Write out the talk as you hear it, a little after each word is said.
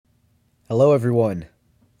Hello, everyone.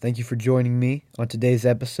 Thank you for joining me on today's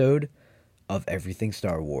episode of Everything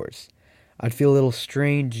Star Wars. I'd feel a little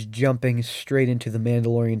strange jumping straight into The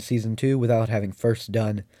Mandalorian Season 2 without having first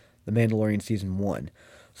done The Mandalorian Season 1.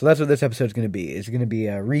 So that's what this episode is going to be. It's going to be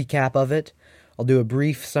a recap of it. I'll do a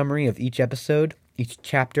brief summary of each episode, each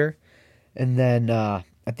chapter, and then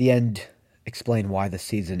at the end, explain why the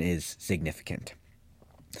season is significant.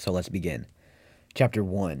 So let's begin. Chapter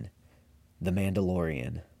 1, The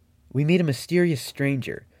Mandalorian. We meet a mysterious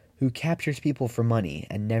stranger who captures people for money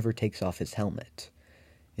and never takes off his helmet.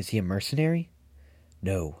 Is he a mercenary?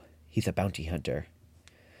 No, he's a bounty hunter.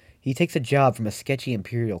 He takes a job from a sketchy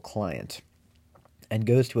Imperial client and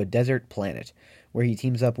goes to a desert planet where he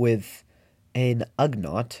teams up with an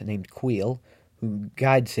Ugnaught named Queel, who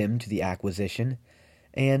guides him to the acquisition,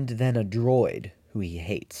 and then a droid who he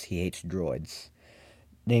hates. He hates droids.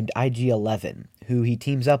 Named IG-11, who he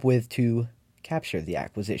teams up with to capture the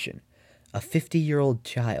acquisition. A 50-year-old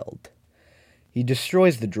child. He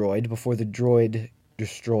destroys the droid before the droid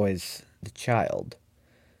destroys the child.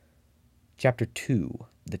 Chapter 2,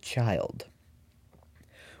 The Child.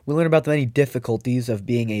 We learn about the many difficulties of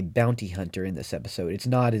being a bounty hunter in this episode. It's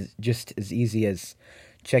not just as easy as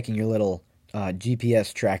checking your little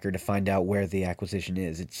GPS tracker to find out where the acquisition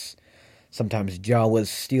is. It's sometimes Jawas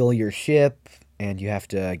steal your ship, and you have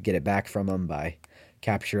to get it back from them by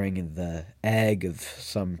capturing the egg of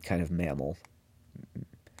some kind of mammal.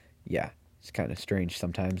 Yeah, it's kind of strange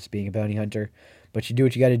sometimes being a bounty hunter, but you do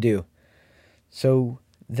what you gotta do. So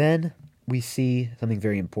then we see something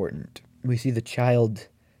very important. We see the child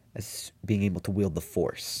as being able to wield the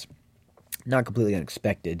Force. Not completely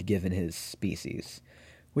unexpected given his species,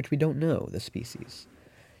 which we don't know the species.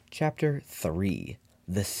 Chapter 3,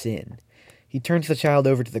 The Sin. He turns the child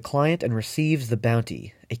over to the client and receives the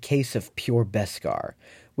bounty, a case of pure Beskar,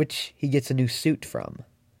 which he gets a new suit from.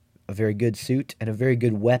 A very good suit and a very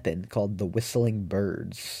good weapon called the Whistling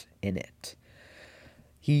Birds in it.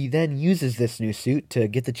 He then uses this new suit to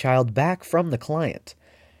get the child back from the client,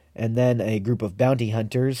 and then a group of bounty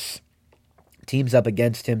hunters teams up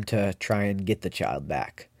against him to try and get the child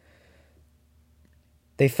back.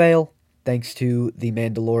 They fail, thanks to the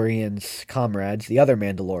Mandalorian's comrades, the other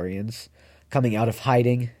Mandalorians, coming out of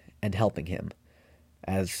hiding and helping him,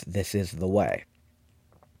 as this is the way.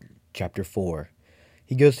 Chapter 4.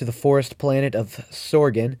 He goes to the forest planet of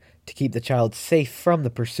Sorgan to keep the child safe from the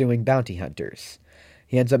pursuing bounty hunters.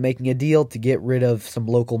 He ends up making a deal to get rid of some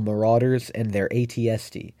local marauders and their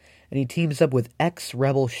AT-ST, and he teams up with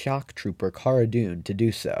ex-rebel shock trooper Cara Dune to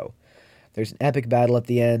do so. There's an epic battle at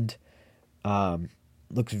the end.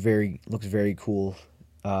 Looks very cool.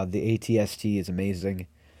 The AT-ST is amazing.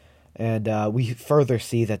 And we further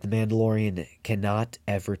see that the Mandalorian cannot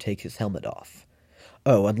ever take his helmet off.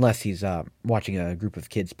 Oh, unless he's watching a group of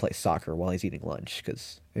kids play soccer while he's eating lunch,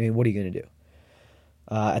 because, I mean, what are you going to do?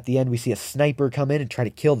 At the end, we see a sniper come in and try to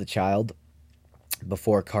kill the child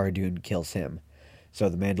before Cara Dune kills him. So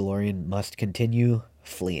the Mandalorian must continue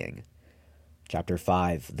fleeing. Chapter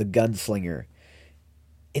 5, The Gunslinger.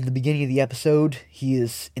 In the beginning of the episode, he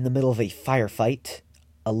is in the middle of a firefight,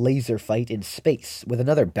 a laser fight in space with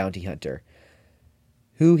another bounty hunter,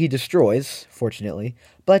 who he destroys, fortunately,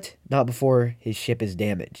 but not before his ship is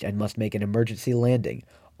damaged and must make an emergency landing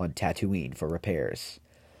on Tatooine for repairs.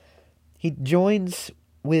 He joins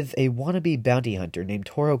with a wannabe bounty hunter named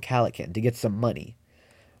Toro Calican to get some money.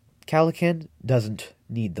 Calican doesn't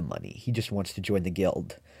need the money, he just wants to join the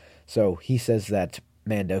guild, so he says that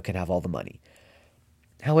Mando can have all the money.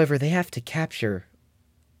 However, they have to capture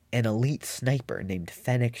an elite sniper named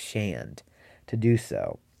Fennec Shand to do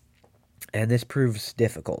so, and this proves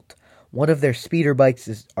difficult. One of their speeder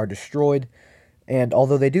bikes are destroyed, and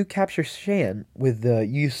although they do capture Shand with the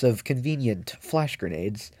use of convenient flash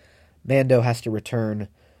grenades, Mando has to return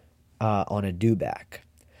on a dewback.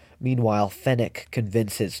 Meanwhile, Fennec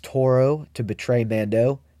convinces Toro to betray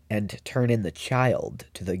Mando and turn in the child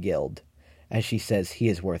to the guild, as she says he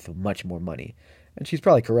is worth much more money. And she's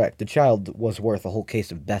probably correct. The child was worth a whole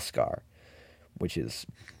case of Beskar, which is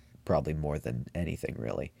probably more than anything,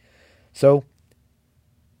 really. So,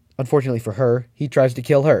 unfortunately for her, he tries to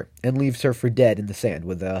kill her and leaves her for dead in the sand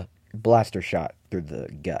with a blaster shot through the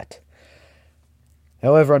gut.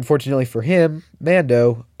 However, unfortunately for him,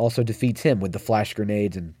 Mando also defeats him with the flash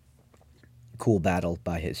grenades and cool battle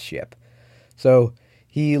by his ship. So,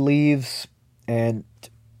 he leaves, and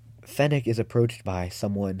Fennec is approached by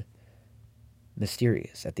someone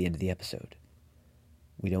mysterious at the end of the episode.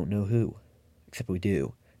 We don't know who, except we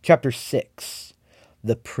do. Chapter 6,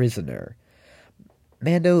 The Prisoner.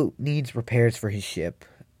 Mando needs repairs for his ship,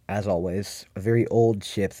 as always. A very old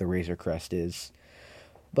ship, the Razor Crest is.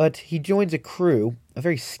 But he joins a crew, a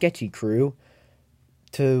very sketchy crew,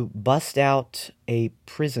 to bust out a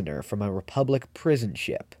prisoner from a Republic prison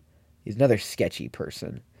ship. He's another sketchy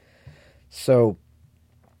person. So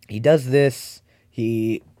he does this.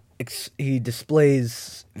 He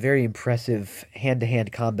displays very impressive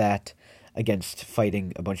hand-to-hand combat against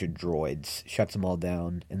fighting a bunch of droids, shuts them all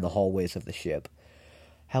down in the hallways of the ship.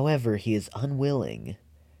 However, he is unwilling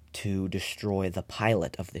to destroy the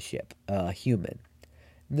pilot of the ship, a human.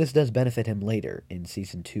 And this does benefit him later in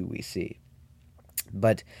Season 2, we see.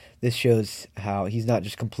 But this shows how he's not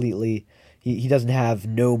just completely... He doesn't have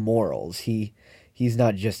no morals. He's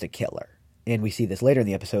not just a killer. And we see this later in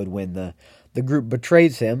the episode when the group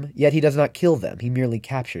betrays him, yet he does not kill them. He merely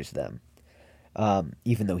captures them.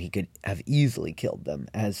 Even though he could have easily killed them,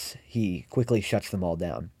 as he quickly shuts them all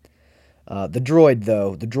down. The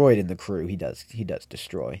droid in the crew, he does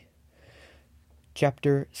destroy.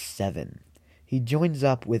 Chapter 7. He joins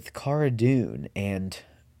up with Cara Dune and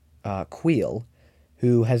Queel,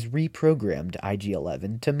 who has reprogrammed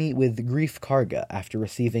IG-11 to meet with Greef Karga after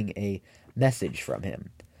receiving a message from him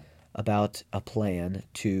about a plan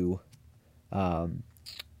to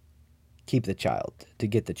keep the child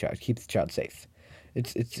safe.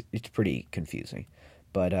 It's pretty confusing,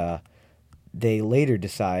 but they later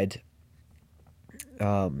decide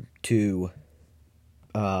to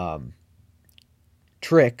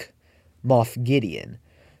trick Moff Gideon,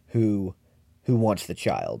 who wants the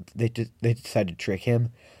child. They decide to trick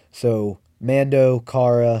him. So Mando,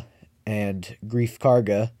 Cara, and Greef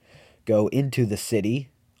Karga go into the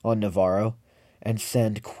city on Navarro and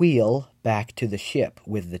send Queel back to the ship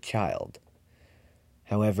with the child.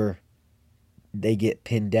 However, they get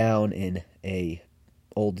pinned down in a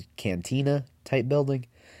old cantina type building,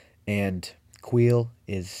 and Queel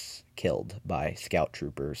is killed by scout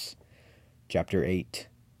troopers. Chapter 8,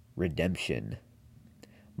 Redemption.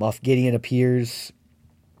 Moff Gideon appears,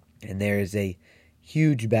 and there is a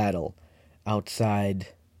huge battle outside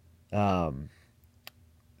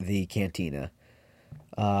the cantina.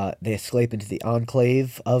 They escape into the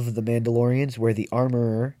enclave of the Mandalorians, where the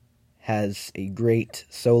Armorer has a great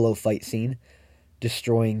solo fight scene,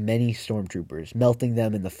 destroying many stormtroopers, melting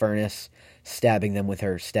them in the furnace, stabbing them with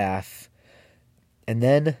her staff. And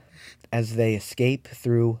then, as they escape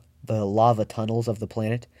through the lava tunnels of the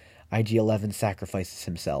planet, IG-11 sacrifices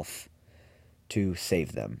himself to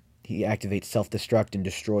save them. He activates self-destruct and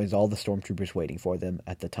destroys all the stormtroopers waiting for them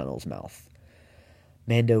at the tunnel's mouth.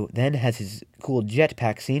 Mando then has his cool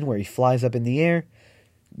jetpack scene where he flies up in the air,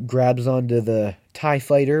 grabs onto the TIE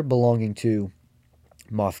fighter belonging to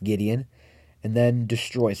Moff Gideon, and then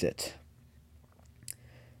destroys it.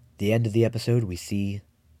 The end of the episode, we see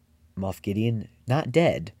Moff Gideon, not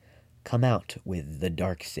dead, come out with the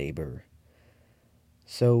Darksaber.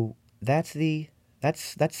 So that's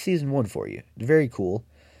season 1 for you. Very cool.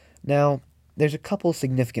 Now, there's a few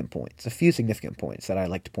significant points that I'd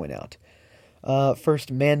like to point out.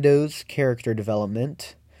 First, Mando's character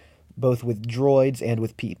development, both with droids and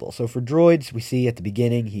with people. So for droids, we see at the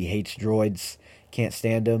beginning he hates droids, can't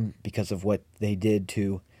stand them because of what they did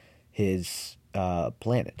to his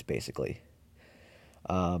planet, basically.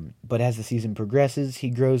 But as the season progresses, he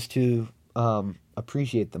grows to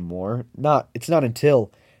appreciate them more. It's not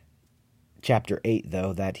until Chapter 8,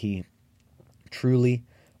 though, that he truly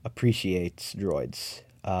appreciates droids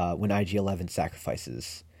when IG-11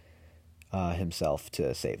 sacrifices himself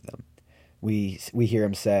to save them. We hear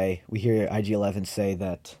IG-11 say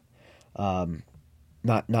that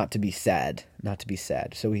not to be sad.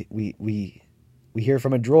 So we hear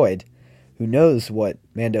from a droid who knows what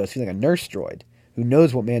Mando is feeling, a nurse droid who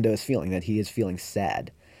knows what Mando is feeling, that he is feeling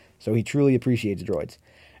sad. So he truly appreciates droids.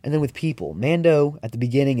 And then with people, Mando at the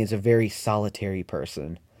beginning is a very solitary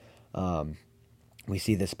person. We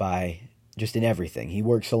see this by just in everything. He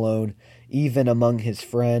works alone, even among his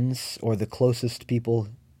friends or the closest people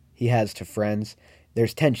he has to friends.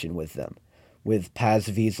 There's tension with them. With Paz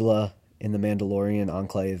Vizsla in the Mandalorian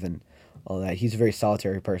Enclave and all that, he's a very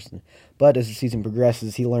solitary person. But as the season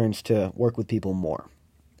progresses, he learns to work with people more.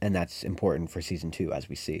 And that's important for Season 2, as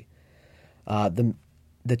we see.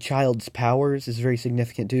 The child's powers is very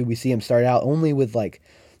significant, too. We see him start out only with,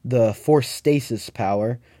 the Force Stasis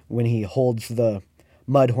power, when he holds the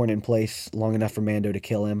Mudhorn in place long enough for Mando to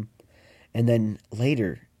kill him. And then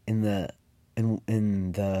later, in the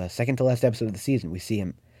second to last episode of the season, we see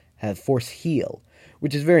him have Force Heal,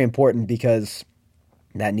 which is very important because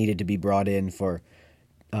that needed to be brought in for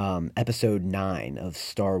Episode 9 of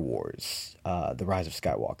Star Wars, The Rise of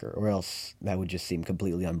Skywalker, or else that would just seem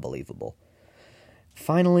completely unbelievable.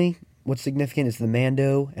 Finally, what's significant is the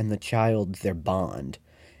Mando and the child, their bond.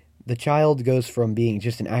 the child goes from being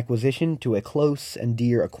just an acquisition to a close and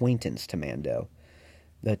dear acquaintance to Mando.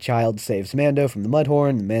 The child saves Mando from the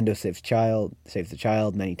Mudhorn, and Mando saves the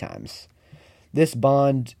child many times. This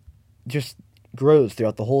bond just grows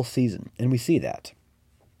throughout the whole season, and we see that.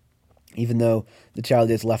 Even though the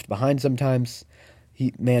child is left behind sometimes,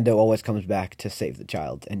 Mando always comes back to save the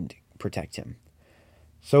child and protect him.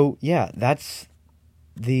 So yeah, that's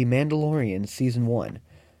The Mandalorian Season 1.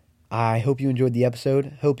 I hope you enjoyed the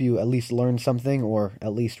episode. Hope you at least learned something or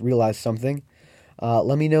at least realized something.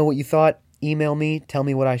 Let me know what you thought. Email me. Tell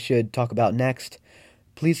me what I should talk about next.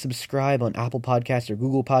 Please subscribe on Apple Podcasts or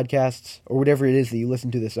Google Podcasts or whatever it is that you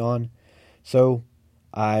listen to this on. So,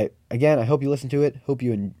 I hope you listen to it. Hope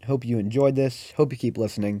you enjoyed this. Hope you keep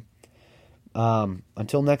listening.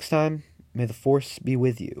 Until next time, may the Force be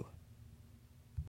with you.